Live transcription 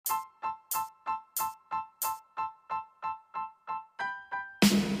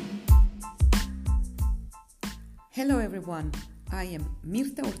Hello everyone, I am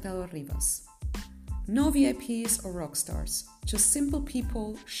Mirta Hurtado Rivas. No VIPs or rock stars, just simple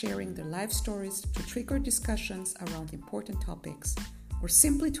people sharing their life stories to trigger discussions around important topics or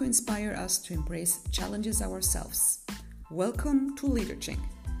simply to inspire us to embrace challenges ourselves. Welcome to Leaderching.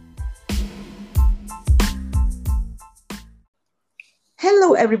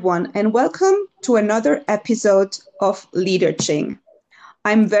 Hello everyone and welcome to another episode of Leaderching.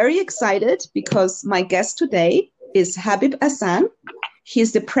 I'm very excited because my guest today is Habip Asan. He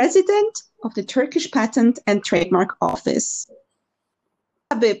is the president of the Turkish Patent and Trademark Office.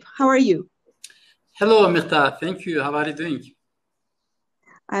 Habib, how are you? Hello, Mirta. Thank you. How are you doing?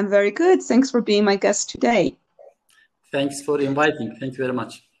 I'm very good. Thanks for being my guest today. Thanks for inviting. Thank you very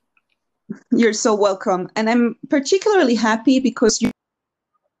much. You're so welcome. And I'm particularly happy because you're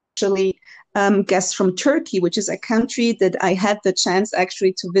actually guest from Turkey, which is a country that I had the chance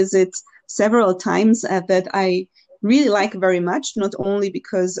actually to visit several times that I really like very much, not only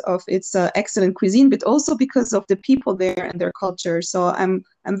because of its excellent cuisine, but also because of the people there and their culture. So I'm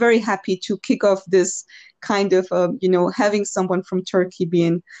very happy to kick off this kind of, having someone from Turkey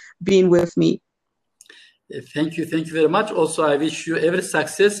being with me. Thank you. Thank you very much. Also, I wish you every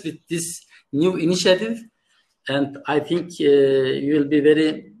success with this new initiative. And I think you will be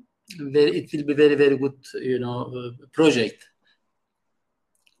it will be very, very good, project.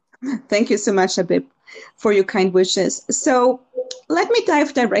 Thank you so much, Habib, for your kind wishes. So let me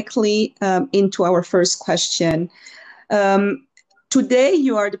dive directly into our first question. Today,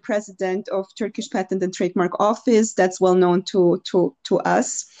 you are the president of Turkish Patent and Trademark Office. That's well known to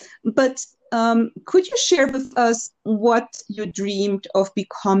us. But could you share with us what you dreamed of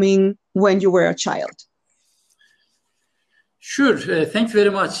becoming when you were a child? Sure. Thank you very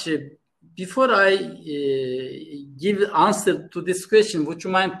much. Before I give answer to this question, would you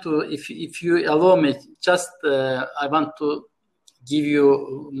mind to, if you allow me, just I want to give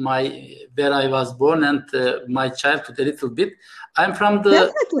you where I was born and my childhood a little bit. I'm from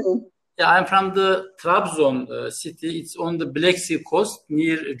the Trabzon city. It's on the Black Sea coast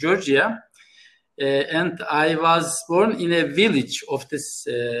near Georgia, and I was born in a village of this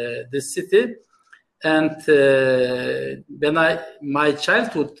city. And when my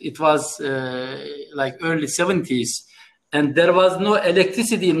childhood, it was like early 70s, and there was no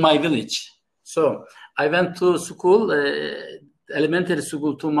electricity in my village. So I went to school, elementary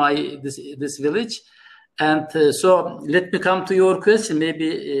school, to this village. And so let me come to your question.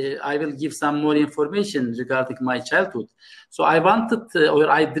 Maybe I will give some more information regarding my childhood. So I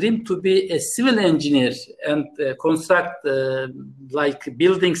I dreamed to be a civil engineer and construct like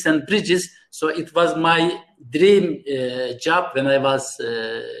buildings and bridges. So it was my dream job when I was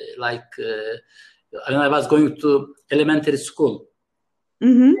when I was going to elementary school.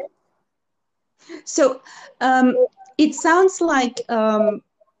 Mm-hmm. So it sounds like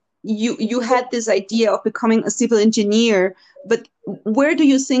you had this idea of becoming a civil engineer, but where do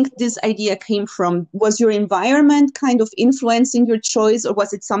you think this idea came from? Was your environment kind of influencing your choice, or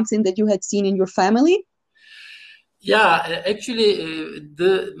was it something that you had seen in your family? Yeah, actually,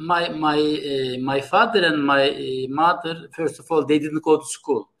 my father and my mother, first of all, they didn't go to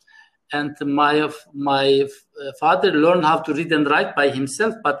school, and my father learned how to read and write by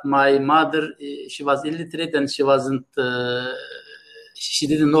himself, but my mother, she was illiterate and she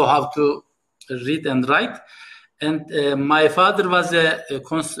didn't know how to read and write. And my father was a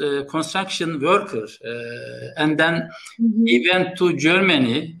construction worker. And then he went to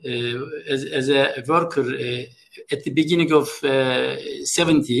Germany as a worker at the beginning of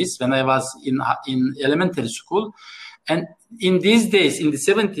 70s when I was in elementary school. And in these days, in the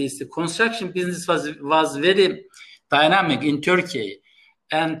 70s, the construction business was very dynamic in Turkey.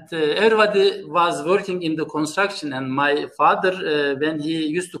 And everybody was working in the construction. And my father, when he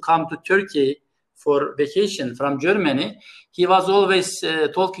used to come to Turkey for vacation from Germany, he was always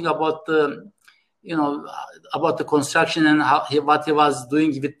talking about about the construction and what he was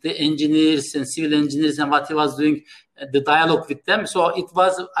doing with the engineers and civil engineers and what he was doing, the dialogue with them. So it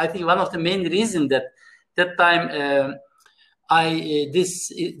was, I think, one of the main reasons that time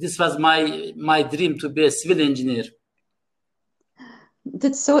this was my dream to be a civil engineer.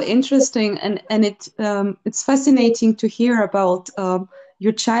 That's so interesting, and it's fascinating to hear about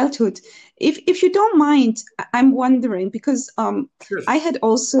your childhood. If you don't mind, I'm wondering because Sure. I had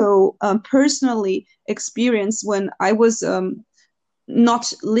also personally experienced when I was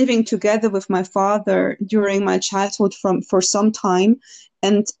not living together with my father during my childhood for some time,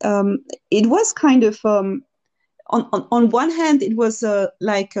 and it was kind of on one hand, it was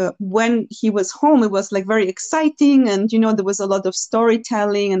when he was home, it was like very exciting, and there was a lot of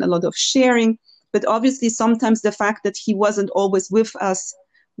storytelling and a lot of sharing. But obviously, sometimes the fact that he wasn't always with us,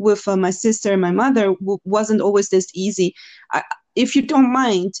 with my sister and my mother, wasn't always this easy. If you don't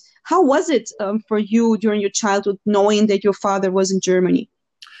mind, how was it for you during your childhood, knowing that your father was in Germany?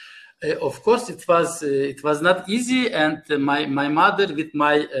 Of course, it was not easy, and my mother with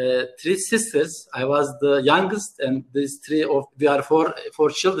my three sisters. I was the youngest, and we are four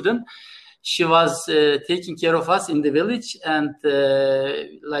children. She was taking care of us in the village, and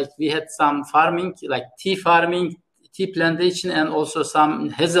like we had some farming, like tea farming, tea plantation, and also some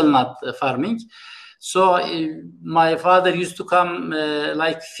hazelnut farming. So my father used to come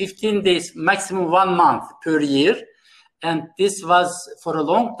like 15 days, maximum 1 month per year. And this was for a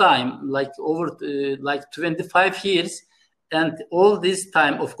long time, like over like 25 years. And all this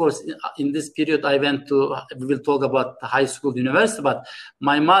time, of course, in this period, we will talk about the high school, university, but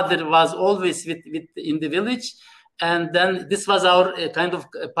my mother was always in the village. And then this was our kind of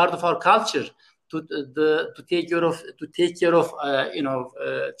part of our culture to take care of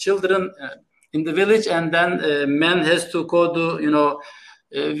children in the village. And then man has to go to,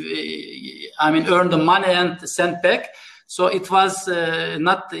 earn the money and send back. So it was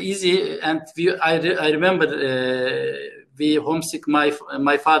not easy, and I remember we homesick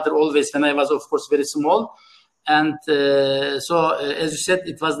my father always when I was, of course, very small, and so as you said,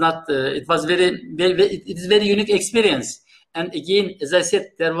 it was not. It was it is very unique experience. And again, as I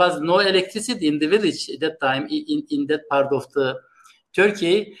said, there was no electricity in the village at that time in that part of the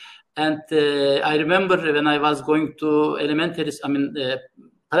Turkey, and I remember when I was going to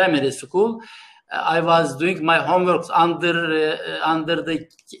primary school. I was doing my homeworks under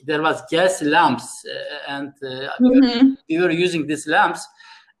there was gas lamps, and we were using these lamps,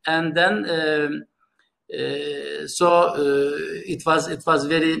 and then it was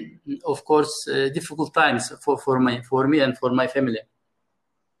very, of course, difficult times for me and for my family.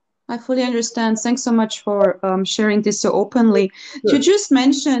 I fully understand. Thanks so much for sharing this so openly. Sure. You just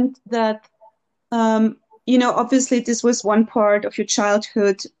mentioned that. Obviously this was one part of your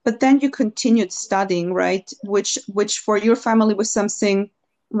childhood, but then you continued studying, right? Which for your family was something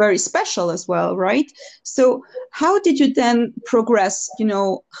very special as well, right? So how did you then progress,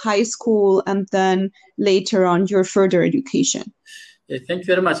 high school and then later on your further education? Thank you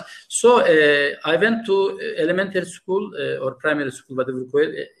very much. So I went to elementary school or primary school, whatever you call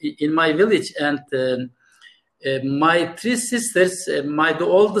it, in my village, and my three sisters, the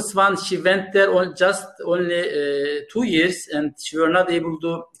oldest one, she went there only 2 years, and she were not able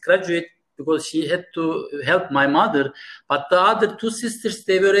to graduate because she had to help my mother. But the other two sisters,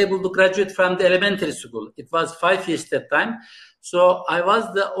 they were able to graduate from the elementary school. It was 5 years that time. So I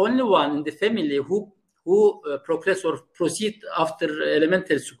was the only one in the family who progressed or proceed after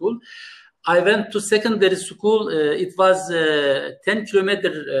elementary school. I went to secondary school. It was 10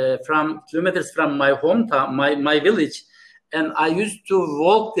 kilometers from my hometown, my village, and I used to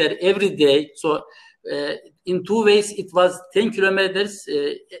walk there every day. So in 2 ways, it was 10 kilometers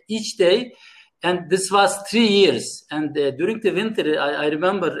each day, and this was 3 years. And during the winter, I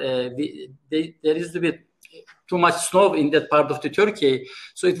remember there used to be too much snow in that part of the Turkey,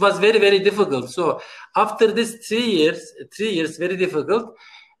 so it was very, very difficult. So after this 3 years, very difficult.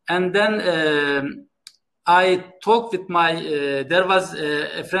 And then I talked with there was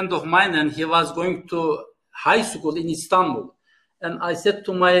a friend of mine, and he was going to high school in Istanbul. And I said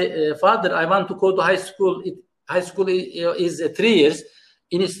to my father, I want to go to high school. High school is 3 years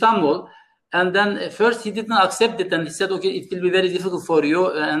in Istanbul. And then first he didn't accept it, and he said, okay, it will be very difficult for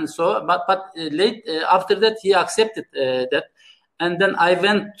you. And so, but late after that, he accepted that. And then I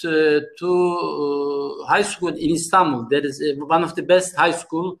went to high school in Istanbul. There is one of the best high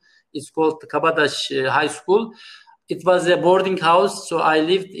school. It's called Kabataş High School. It was a boarding house, so I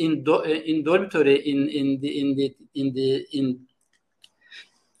lived in dormitory in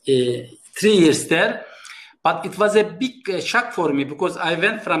 3 years there. But it was a big shock for me because I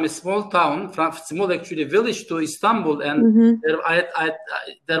went from a small town, from small actually village to Istanbul, and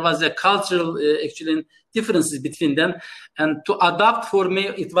there was a cultural actually differences between them, and to adapt for me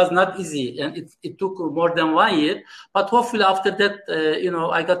it was not easy, and it took more than 1 year. But hopefully after that,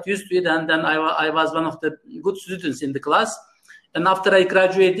 I got used to it, and then I was one of the good students in the class. And after I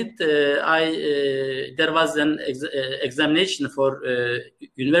graduated, there was an examination for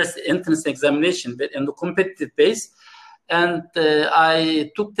university entrance examination on the competitive base, and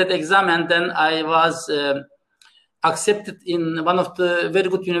I took that exam, and then I was accepted in one of the very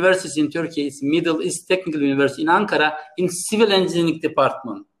good universities in Turkey. It's Middle East Technical University in Ankara in civil engineering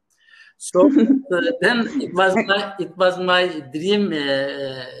department. So then it was my dream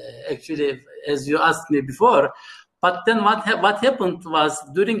actually, as you asked me before. But then what happened was,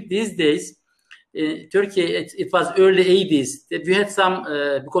 during these days, Turkey, it was early 80s. We had some,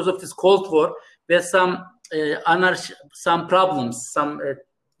 because of this Cold War, we had some some problems,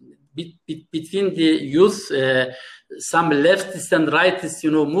 between the youth, some leftist and rightist,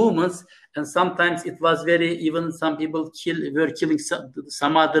 movements, and sometimes it was even some people were killing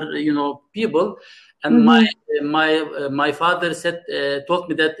some other, people. And my father told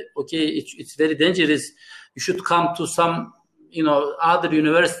me that, okay, it's very dangerous. You should come to some, other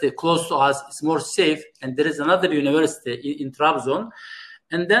university close to us. It's more safe. And there is another university in Trabzon.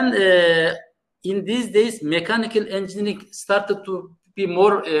 And then in these days, mechanical engineering started to be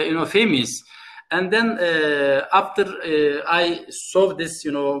more, famous. And then after I saw this,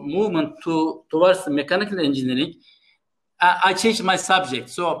 movement towards mechanical engineering, I changed my subject.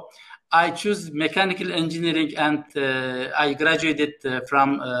 So I chose mechanical engineering, and I graduated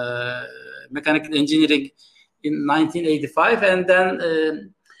from mechanical engineering in 1985. And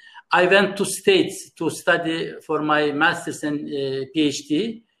then I went to States to study for my master's and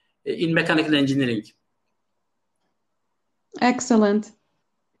PhD in mechanical engineering. Excellent.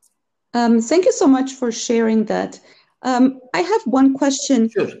 Thank you so much for sharing that. I have one question,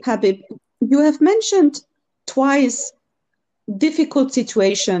 Sure. Habib. You have mentioned twice difficult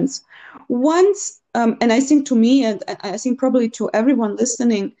situations. Once, and I think to me, and I think probably to everyone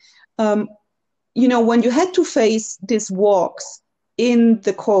listening, when you had to face these walks in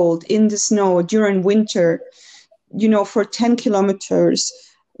the cold, in the snow during winter, for 10 kilometers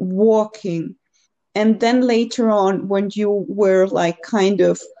walking, and then later on when you were like kind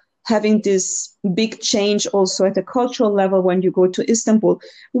of having this big change also at a cultural level when you go to Istanbul,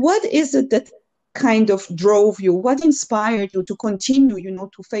 what is it that kind of drove you? What inspired you to continue,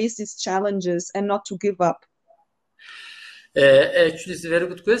 to face these challenges and not to give up? Actually, it's a very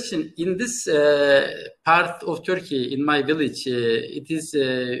good question. In this part of Turkey, in my village,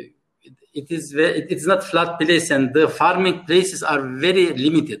 it's not flat place, and the farming places are very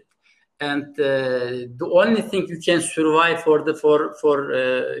limited. And the only thing you can survive for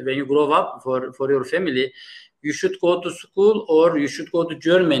when you grow up for your family, you should go to school, or you should go to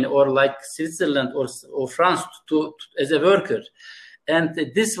Germany or like Switzerland or France as a worker. And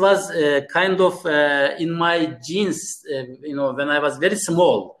this was kind of in my genes, when I was very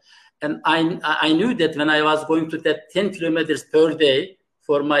small. And I knew that when I was going to that 10 kilometers per day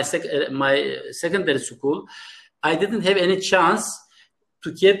for my secondary school, I didn't have any chance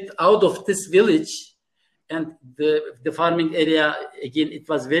to get out of this village. And the farming area, again, it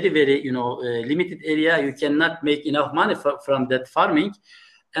was very, very, limited area. You cannot make enough money from that farming.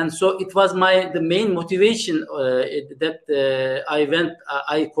 And so it was the main motivation that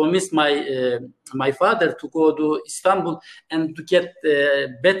I convinced my father to go to Istanbul and to get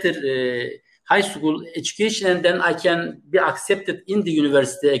better high school education, and then I can be accepted in the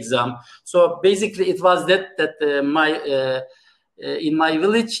university exam. So basically it was that in my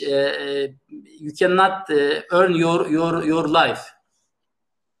village, you cannot earn your life.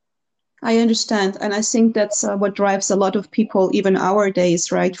 I understand. And I think that's what drives a lot of people, even our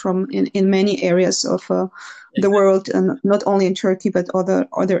days, right, from in many areas of the world, and not only in Turkey, but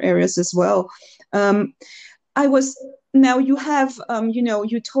other areas as well. Now you have,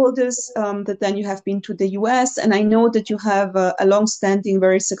 you told us that then you have been to the US, and I know that you have a long-standing,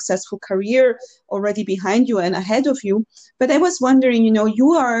 very successful career already behind you and ahead of you. But I was wondering,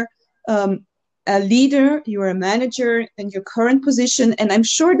 you are a leader, you're a manager in your current position, and I'm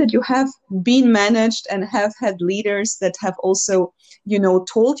sure that you have been managed and have had leaders that have also,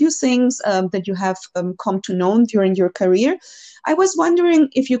 told you things that you have come to know during your career. I was wondering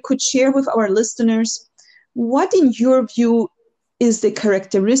if you could share with our listeners, what in your view is the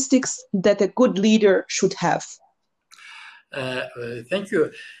characteristics that a good leader should have? Thank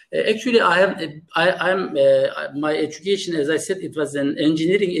you. Actually, I'm my education, as I said, it was an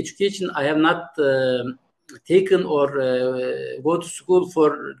engineering education. I have not taken or go to school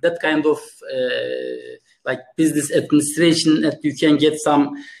for that kind of like business administration, that you can get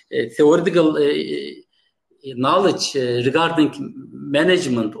some theoretical knowledge regarding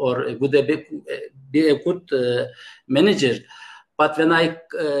management or be a good manager. But when I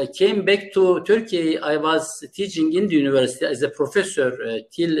came back to Turkey, I was teaching in the university as a professor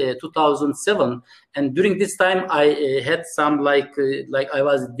till 2007. And during this time, I had some like I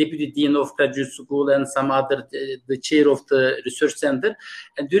was deputy dean of graduate school and some other the chair of the research center.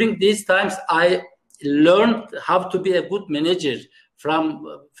 And during these times, I learned how to be a good manager from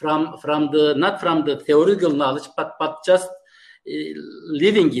the not from the theoretical knowledge, but just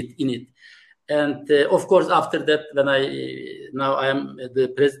living it in it. And of course, after that, when now I am the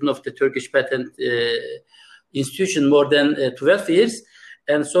president of the Turkish Patent Institution more than 12 years.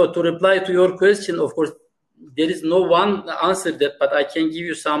 And so to reply to your question, of course, there is no one answer that, but I can give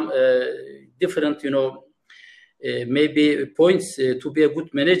you some different, maybe points to be a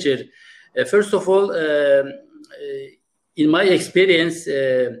good manager. First of all, in my experience,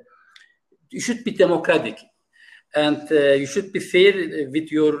 you should be democratic, and you should be fair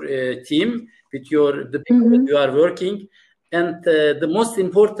with your team, with the people that you are working. And the most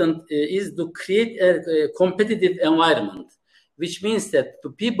important is to create a competitive environment, which means that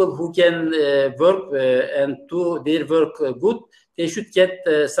the people who can work and do their work good, they should get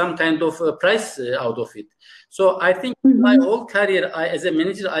some kind of price out of it. So I think my whole career, as a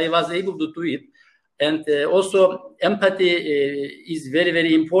manager, I was able to do it. And also empathy is very,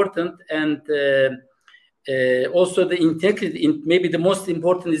 very important. And also the integrity, maybe the most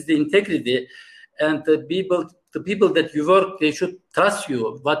important is the integrity. And the people that you work, they should trust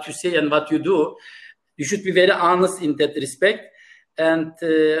you, what you say and what you do. You should be very honest in that respect. And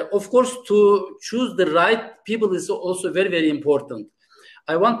of course, to choose the right people is also very, very important.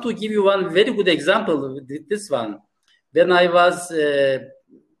 I want to give you one very good example with this one. When I was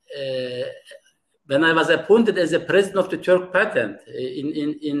appointed as a president of the Turk patent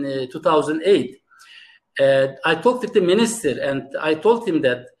in 2008, I talked with the minister and I told him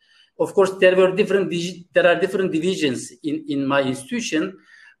that, of course, there are different divisions in my institution,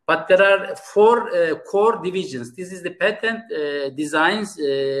 but there are 4 core divisions. This is the patent, designs,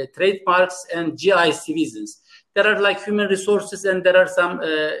 trademarks, and GIS divisions. There are like human resources and there are some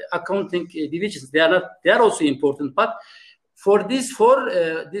accounting divisions. They are also important, but for these 4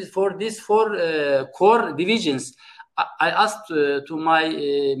 core divisions, I asked to my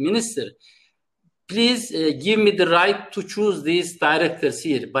minister, please give me the right to choose these directors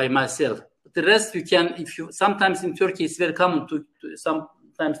here by myself. The rest you can, sometimes in Turkey it's very common to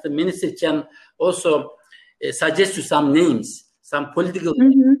sometimes the minister can also suggest you some names, some political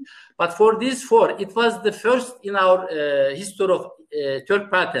names. But for these 4, it was the first in our history of Turk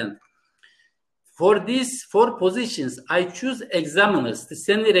patent. For these 4 positions, I choose examiners, the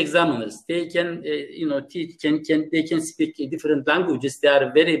senior examiners. They can, teach, they can speak different languages. They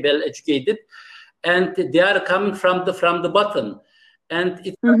are very well educated, and they are coming from the bottom. And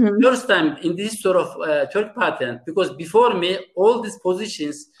it's the first time in the history of Turk patent, because before me, all these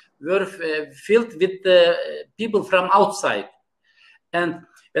positions were filled with people from outside. And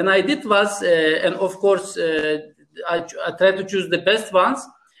when I did was, and of course, I tried to choose the best ones.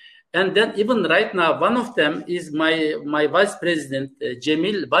 And then even right now, one of them is my vice president,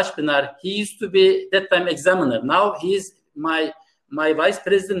 Cemil Başpınar. He used to be that time examiner. Now he is my vice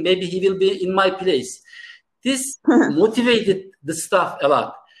president. Maybe he will be in my place. This motivated the staff a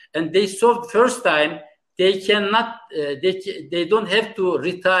lot. And they saw first time they cannot, they don't have to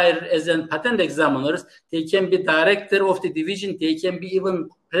retire as a patent examiners. They can be director of the division. They can be even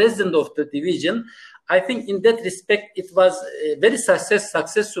president of the division. I think in that respect, it was a very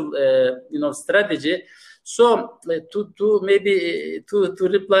successful, strategy. So to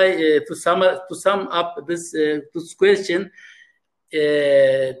reply, to sum up this question,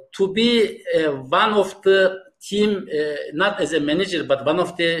 to be one of the team, not as a manager, but one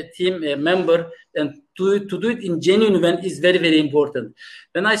of the team member, and to do it in genuine way is very, very important.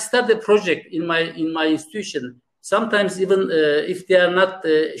 When I start a project in my institution, sometimes even if they are not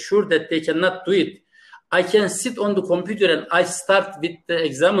sure that they cannot do it, I can sit on the computer and I start with the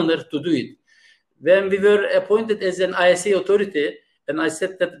examiner to do it. When we were appointed as an ISA authority, and I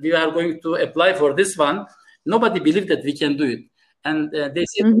said that we are going to apply for this one, nobody believed that we can do it. And they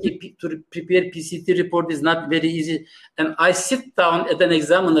said, okay, to prepare PCT report is not very easy. And I sit down at an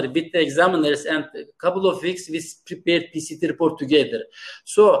examiner with the examiners, and a couple of weeks we prepared PCT report together.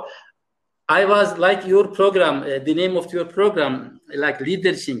 So I was like your program, the name of your program, like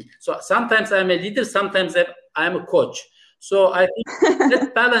leadership. So sometimes I'm a leader, sometimes I'm a coach. So I think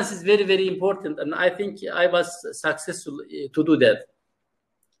that balance is very, very important. And I think I was successful to do that.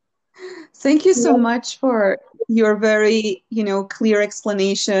 Thank you so much for your very, clear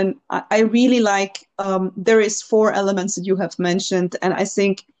explanation. I really like, there is 4 elements that you have mentioned. And I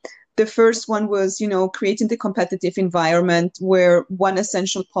think the first one was, creating the competitive environment, where one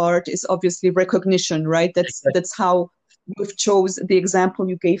essential part is obviously recognition, right? That's how you've chose the example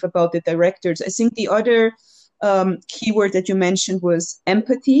you gave about the directors. I think the other keyword that you mentioned was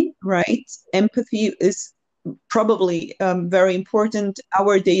empathy, right? Empathy is probably very important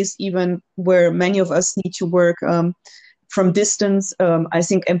nowadays, even where many of us need to work from distance. I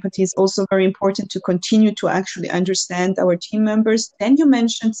think empathy is also very important to continue to actually understand our team members. Then you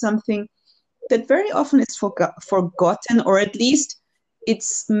mentioned something that very often is forgotten, or at least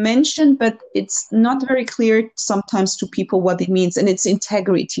it's mentioned, but it's not very clear sometimes to people what it means, and it's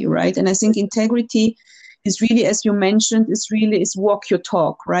integrity, right? And I think integrity is really, as you mentioned, is walk your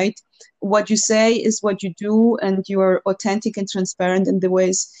talk, right? What you say is what you do, and you're authentic and transparent in the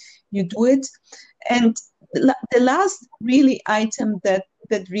ways you do it. And the last really item that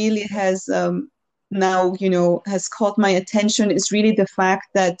really has now, has caught my attention is really the fact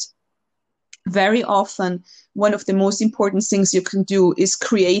that very often one of the most important things you can do is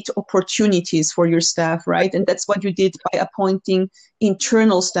create opportunities for your staff, right? And that's what you did by appointing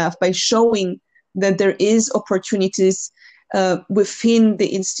internal staff, by showing that there is opportunities within the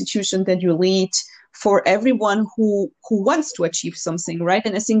institution that you lead for everyone who wants to achieve something, right?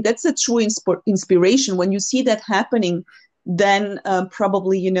 And I think that's a true inspiration. When you see that happening, then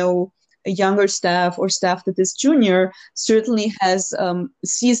probably, a younger staff or staff that is junior certainly has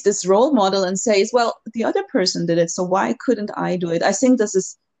sees this role model and says, well, the other person did it, so why couldn't I do it? I think this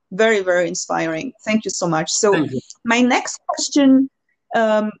is very, very inspiring. Thank you so much. So my next question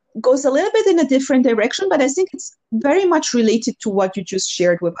goes a little bit in a different direction, but I think it's very much related to what you just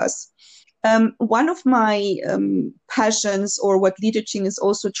shared with us. One of my passions, or what leadership is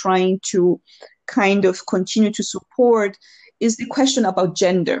also trying to kind of continue to support, is the question about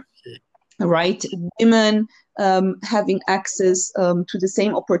gender, right? Women having access to the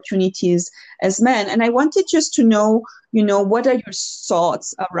same opportunities as men. And I wanted just to know, what are your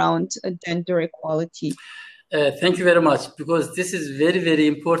thoughts around gender equality? Thank you very much, because this is very, very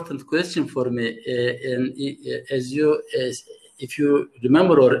important question for me. And if you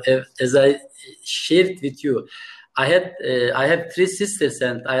remember, or as I shared with you, I have 3 sisters,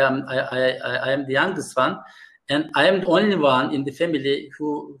 and I am the youngest one, and I am the only one in the family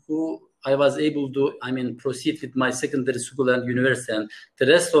who I was able to, proceed with my secondary school and university. And the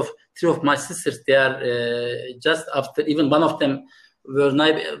rest of 3 of my sisters, they are just after, even one of them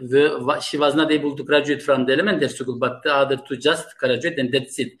she was not able to graduate from the elementary school, but the other 2 just graduate, and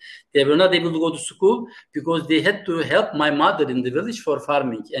that's it. They were not able to go to school because they had to help my mother in the village for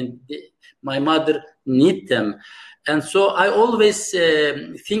farming, and my mother need them. And so I always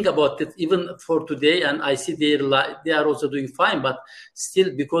think about it, even for today, and I see they are also doing fine, but still,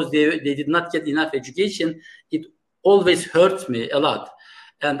 because they did not get enough education, it always hurts me a lot.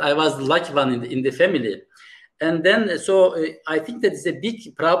 And I was the lucky one in the family. And then, so I think that is a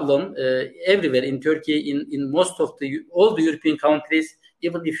big problem everywhere in Turkey, in most of all the European countries.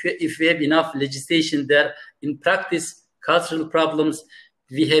 Even if we have enough legislation there, in practice, cultural problems,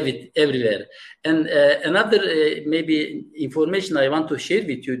 we have it everywhere. And another maybe information I want to share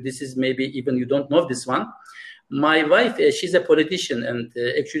with you, this is maybe even you don't know this one. My wife, she's a politician, and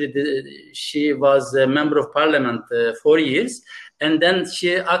actually she was a member of parliament 4 years. And then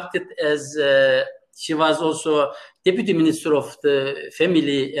she acted as, she was also deputy minister of the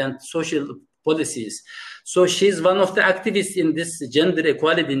family and social policies. So she's one of the activists in this gender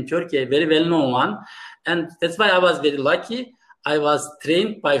equality in Turkey, a very well-known one. And that's why I was very lucky. I was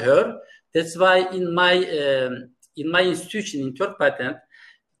trained by her. That's why in my institution in Turk Patent,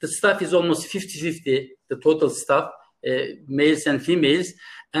 the staff is almost 50-50, the total staff, males and females.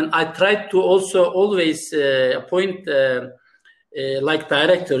 And I tried to also always appoint like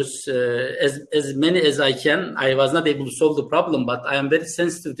directors, as many as I can. I was not able to solve the problem, but I am very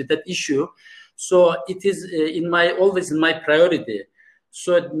sensitive to that issue. So it is always in my priority.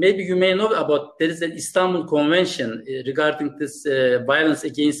 So maybe you may know about, there is an Istanbul Convention regarding this violence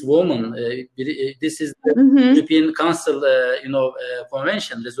against women. This is the European Council,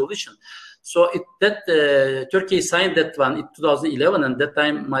 convention resolution. So Turkey signed that one in 2011, and that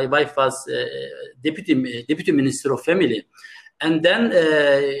time my wife was deputy minister of family. And then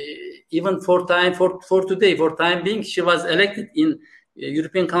even for time being, she was elected in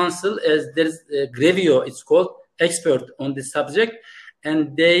European Council as there's Grevio, it's called, expert on this subject.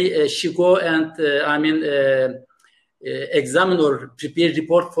 And she go and examine or prepare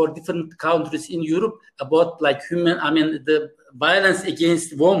report for different countries in Europe about like the violence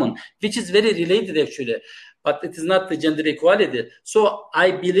against women, which is very related actually, but it is not the gender equality. So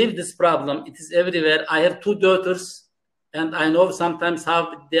I believe this problem, it is everywhere. I have 2 daughters, and I know sometimes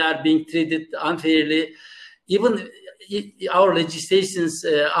how they are being treated unfairly. Even our legislations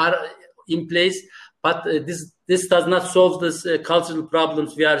are in place, but this does not solve this cultural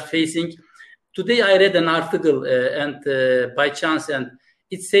problems we are facing. Today I read an article and by chance, and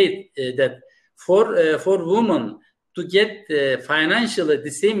it said that for women to get financially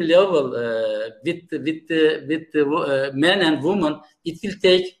the same level with men and women, it will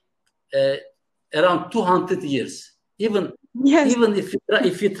take around 200 years. even Yes. even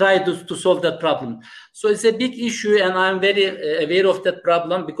if we try to solve that problem. So it's a big issue, and I'm very aware of that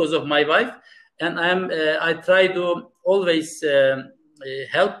problem because of my wife, and I try to always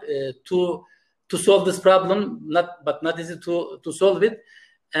help to solve this problem, not easy to solve it.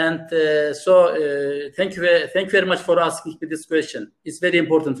 And thank you very much for asking me this question. It's very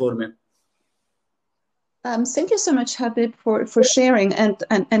important for me. Thank you so much, Habib, for sharing,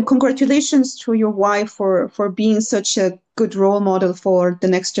 and congratulations to your wife for being such a good role model for the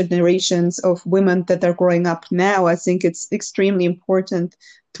next generations of women that are growing up now. I think it's extremely important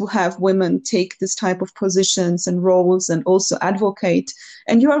to have women take this type of positions and roles and also advocate.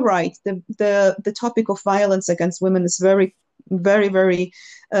 And you are right, the topic of violence against women is very, very, very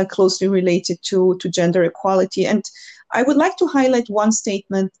closely related to gender equality. And I would like to highlight one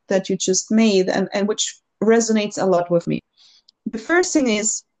statement that you just made and which resonates a lot with me. The first thing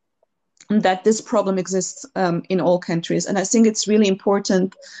is that this problem exists in all countries. And I think it's really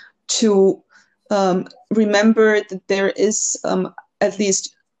important to remember that there is, at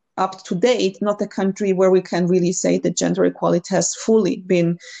least up to date, not a country where we can really say that gender equality has fully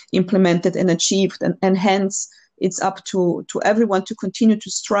been implemented and achieved. And hence, it's up to everyone to continue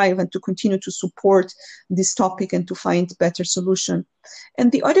to strive and to continue to support this topic and to find better solution.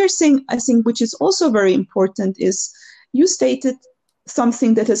 And the other thing I think which is also very important is you stated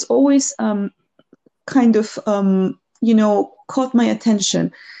something that has always kind of, caught my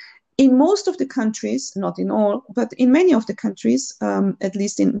attention. In most of the countries, not in all, but in many of the countries, at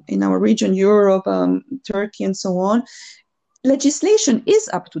least in our region, Europe, Turkey, and so on, legislation is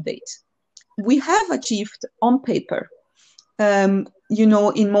up to date. We have achieved on paper, in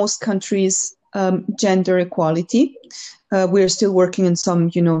most countries, gender equality. We're still working on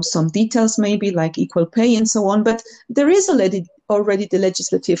some details, maybe like equal pay and so on, but there is already the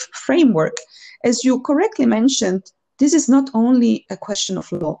legislative framework. As you correctly mentioned, this is not only a question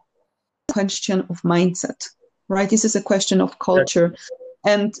of law, it's a question of mindset, right? This is a question of culture.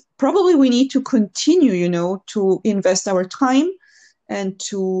 And probably we need to continue, to invest our time and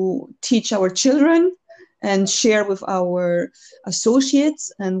to teach our children and share with our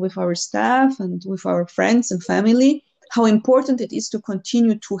associates and with our staff and with our friends and family how important it is to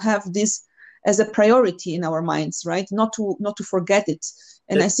continue to have this as a priority in our minds, right? Not to forget it.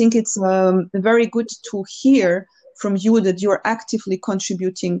 And I think it's very good to hear from you that you're actively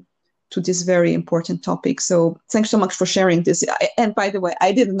contributing to this very important topic. So thanks so much for sharing this. And by the way,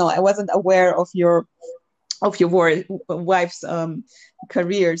 I didn't know, I wasn't aware of your wife's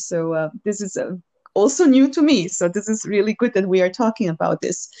career. So this is also new to me. So this is really good that we are talking about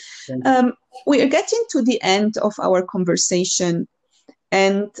this. We are getting to the end of our conversation,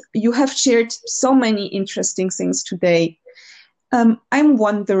 and you have shared so many interesting things today. I'm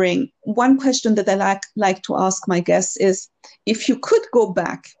wondering, one question that I like to ask my guests is, if you could go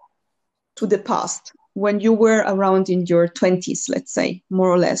back to the past, when you were around in your 20s, let's say, more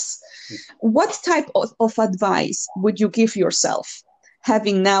or less, what type of advice would you give yourself,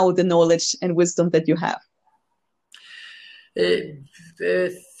 having now the knowledge and wisdom that you have?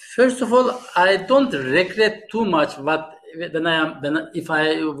 First of all, I don't regret too much if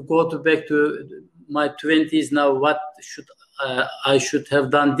I go back to my 20s now, what I should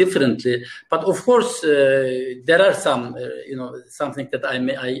have done differently. But of course, there are some, something that I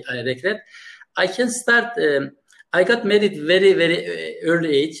regret. I can start. I got married very, very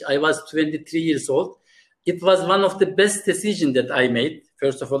early age. I was 23 years old. It was one of the best decisions that I made.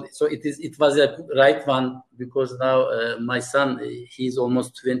 First of all, so it was a right one, because now my son, he's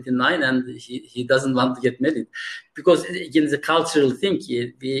almost 29 and he doesn't want to get married, because again, the cultural thing,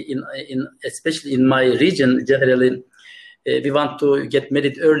 especially in my region, generally we want to get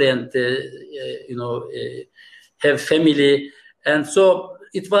married early and have family. And so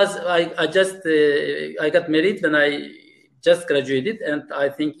it was, I got married when I just graduated, and I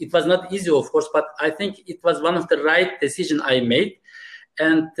think it was not easy, of course, but I think it was one of the right decisions I made.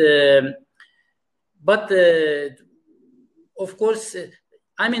 And of course,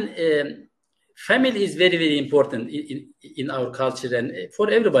 family is very, very important in our culture and for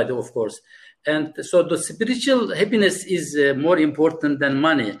everybody, of course. And so the spiritual happiness is more important than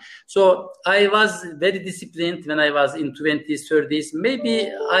money. So I was very disciplined when I was in 20s, 30s. Maybe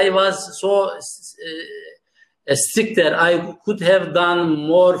I was so stricter. I could have done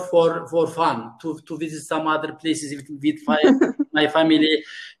more for fun, to visit some other places with my family.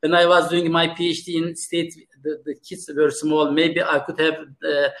 When I was doing my PhD in state, the kids were small. Maybe I could have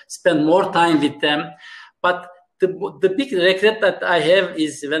spent more time with them. But the big regret that I have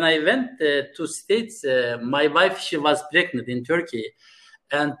is when I went to States, my wife, she was pregnant in Turkey.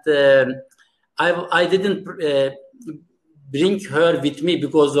 And I didn't bring her with me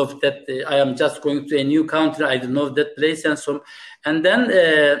because of that. I am just going to a new country. I don't know that place and so. And then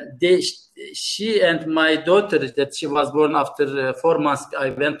she and my daughter, that she was born after 4 months, I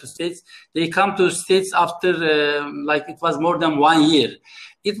went to States. They come to States after like it was more than 1 year.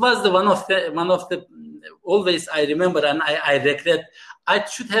 It was one of the always I remember, and I regret. I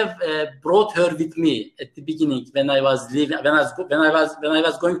should have brought her with me at the beginning when I was leaving, when I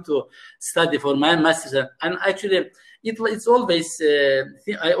was going to study for my master's. And actually, it's always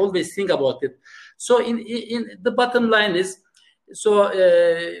I always think about it. So in the bottom line is, so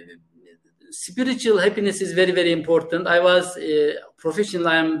spiritual happiness is very, very important. I was professionally,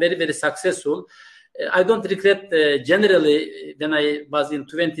 I am very, very successful. I don't regret generally when I was in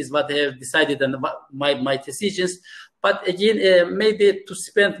 20s what I have decided and my decisions. But again, maybe to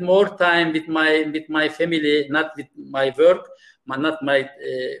spend more time with my family, not with my work, not my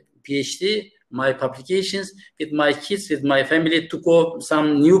PhD, my publications, with my kids, with my family, to go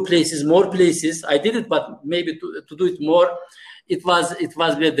some new places, more places. I did it, but maybe to do it more, it was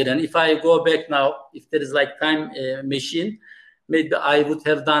better. And if I go back now, if there is like time machine, maybe I would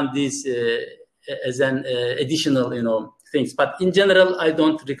have done this as an additional, things. But in general, I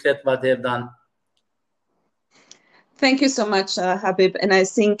don't regret what I have done. Thank you so much, Habib. And I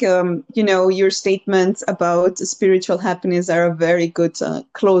think, your statements about spiritual happiness are a very good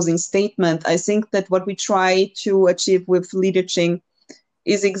closing statement. I think that what we try to achieve with leadership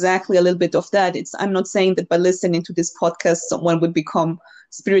is exactly a little bit of that. I'm not saying that by listening to this podcast, someone would become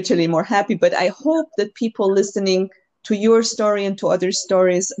spiritually more happy, but I hope that people listening to your story and to other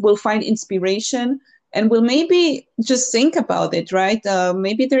stories will find inspiration and will maybe just think about it, right?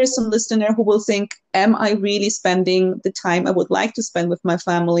 Maybe there is some listener who will think, am I really spending the time I would like to spend with my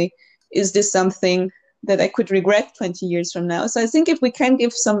family? Is this something that I could regret 20 years from now? So I think if we can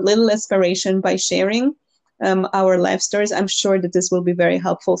give some little inspiration by sharing our life stories, I'm sure that this will be very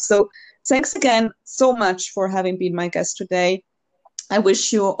helpful. So thanks again so much for having been my guest today. I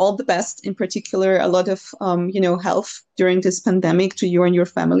wish you all the best, in particular, a lot of, health during this pandemic to you and your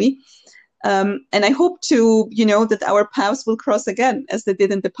family. And I hope that our paths will cross again as they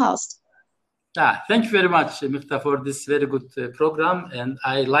did in the past. Thank you very much, Mifta, for this very good program. And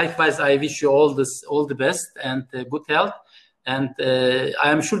I wish you all the best and good health. And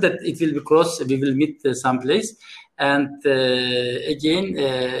I am sure that it will be cross. We will meet someplace. And again,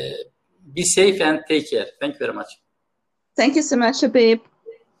 be safe and take care. Thank you very much. Thank you so much, Habib.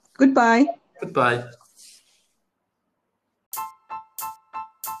 Goodbye. Goodbye.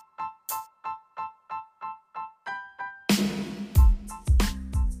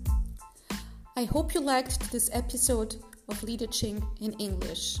 I hope you liked this episode of Leadership in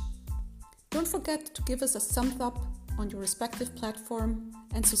English. Don't forget to give us a thumbs up on your respective platform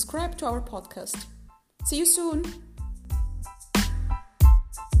and subscribe to our podcast. See you soon!